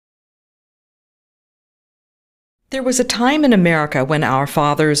There was a time in America when our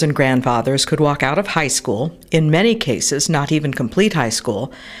fathers and grandfathers could walk out of high school, in many cases not even complete high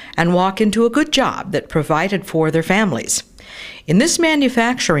school, and walk into a good job that provided for their families. In this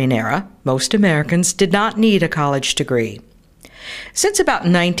manufacturing era, most Americans did not need a college degree. Since about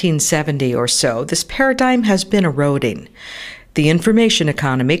 1970 or so, this paradigm has been eroding. The information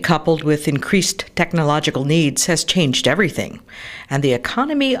economy, coupled with increased technological needs, has changed everything. And the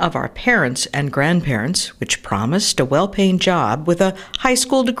economy of our parents and grandparents, which promised a well-paying job with a high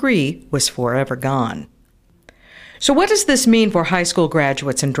school degree, was forever gone. So what does this mean for high school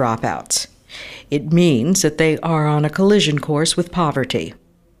graduates and dropouts? It means that they are on a collision course with poverty,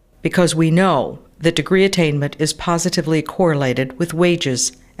 because we know that degree attainment is positively correlated with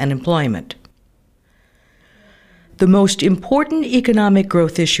wages and employment. The most important economic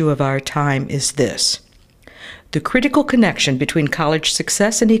growth issue of our time is this: the critical connection between college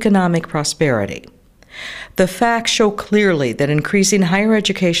success and economic prosperity. The facts show clearly that increasing higher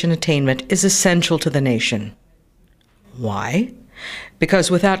education attainment is essential to the nation. Why? Because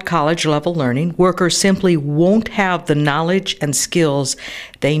without college-level learning, workers simply won't have the knowledge and skills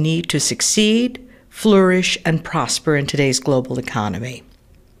they need to succeed, flourish, and prosper in today's global economy.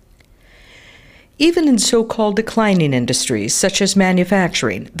 Even in so-called declining industries, such as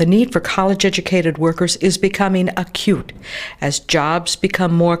manufacturing, the need for college-educated workers is becoming acute as jobs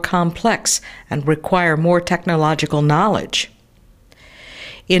become more complex and require more technological knowledge.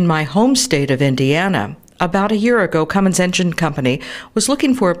 In my home state of Indiana, about a year ago, Cummins Engine Company was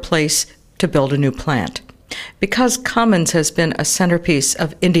looking for a place to build a new plant. Because Cummins has been a centerpiece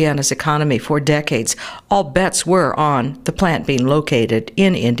of Indiana's economy for decades, all bets were on the plant being located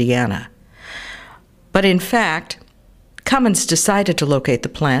in Indiana. But in fact, Cummins decided to locate the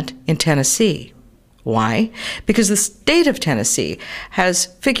plant in Tennessee. Why? Because the state of Tennessee has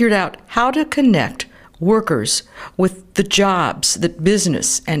figured out how to connect workers with the jobs that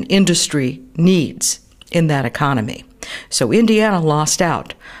business and industry needs in that economy. So Indiana lost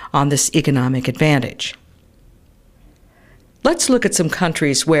out on this economic advantage. Let's look at some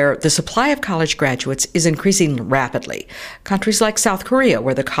countries where the supply of college graduates is increasing rapidly. Countries like South Korea,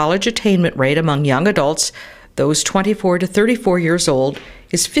 where the college attainment rate among young adults, those 24 to 34 years old,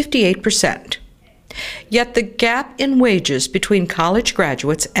 is 58%. Yet the gap in wages between college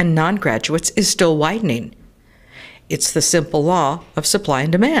graduates and non-graduates is still widening. It's the simple law of supply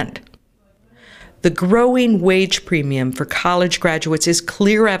and demand. The growing wage premium for college graduates is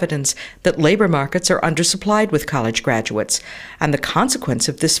clear evidence that labor markets are undersupplied with college graduates, and the consequence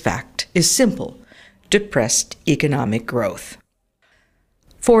of this fact is simple: depressed economic growth.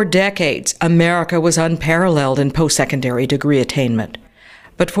 For decades, America was unparalleled in post-secondary degree attainment.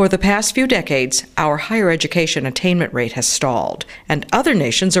 But for the past few decades, our higher education attainment rate has stalled, and other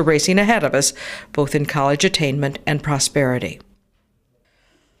nations are racing ahead of us, both in college attainment and prosperity.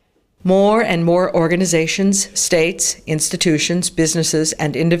 More and more organizations, states, institutions, businesses,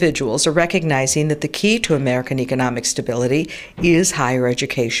 and individuals are recognizing that the key to American economic stability is higher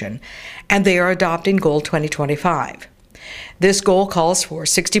education, and they are adopting Goal 2025. This goal calls for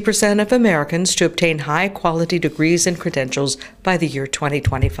 60% of Americans to obtain high-quality degrees and credentials by the year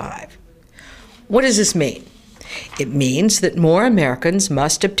 2025. What does this mean? It means that more Americans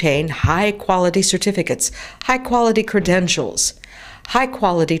must obtain high-quality certificates, high-quality credentials,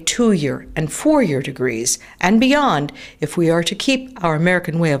 high-quality 2-year and 4-year degrees, and beyond if we are to keep our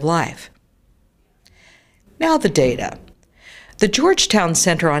American way of life. Now the data. The Georgetown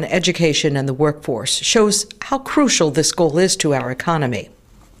Center on Education and the Workforce shows how crucial this goal is to our economy.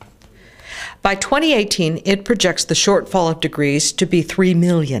 By 2018, it projects the shortfall of degrees to be 3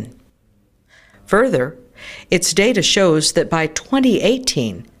 million. Further, its data shows that by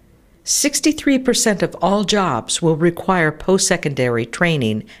 2018, 63% of all jobs will require post-secondary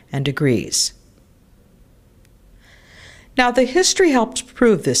training and degrees. Now, the history helps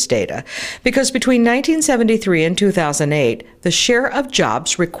prove this data, because between 1973 and 2008, the share of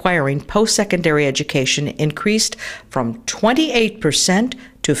jobs requiring post-secondary education increased from 28%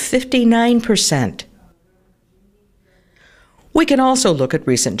 to 59%. We can also look at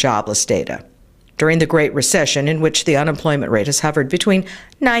recent jobless data. During the Great Recession, in which the unemployment rate has hovered between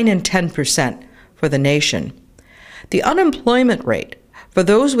 9 and 10% for the nation, the unemployment rate for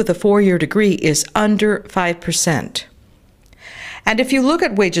those with a 4-year degree is under 5%. And if you look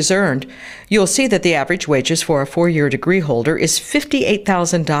at wages earned, you'll see that the average wages for a 4-year degree holder is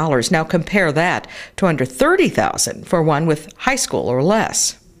 $58,000. Now compare that to under $30,000 for one with high school or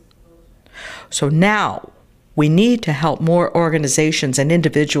less. So now We need to help more organizations and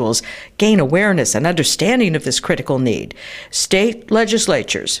individuals gain awareness and understanding of this critical need. State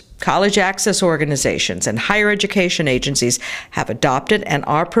legislatures, college access organizations, and higher education agencies have adopted and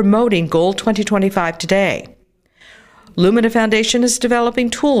are promoting Goal 2025 today. Lumina Foundation is developing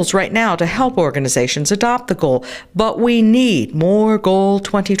tools right now to help organizations adopt the goal, but we need more Goal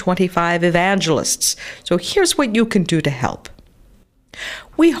 2025 evangelists. So here's what you can do to help.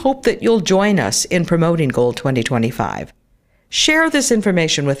 We hope that you'll join us in promoting Goal 2025. Share this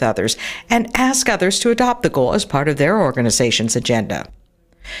information with others and ask others to adopt the goal as part of their organization's agenda.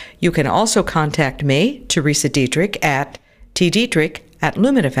 You can also contact me, Teresa Detrich, at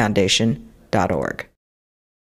tdetrich@luminafoundation.org.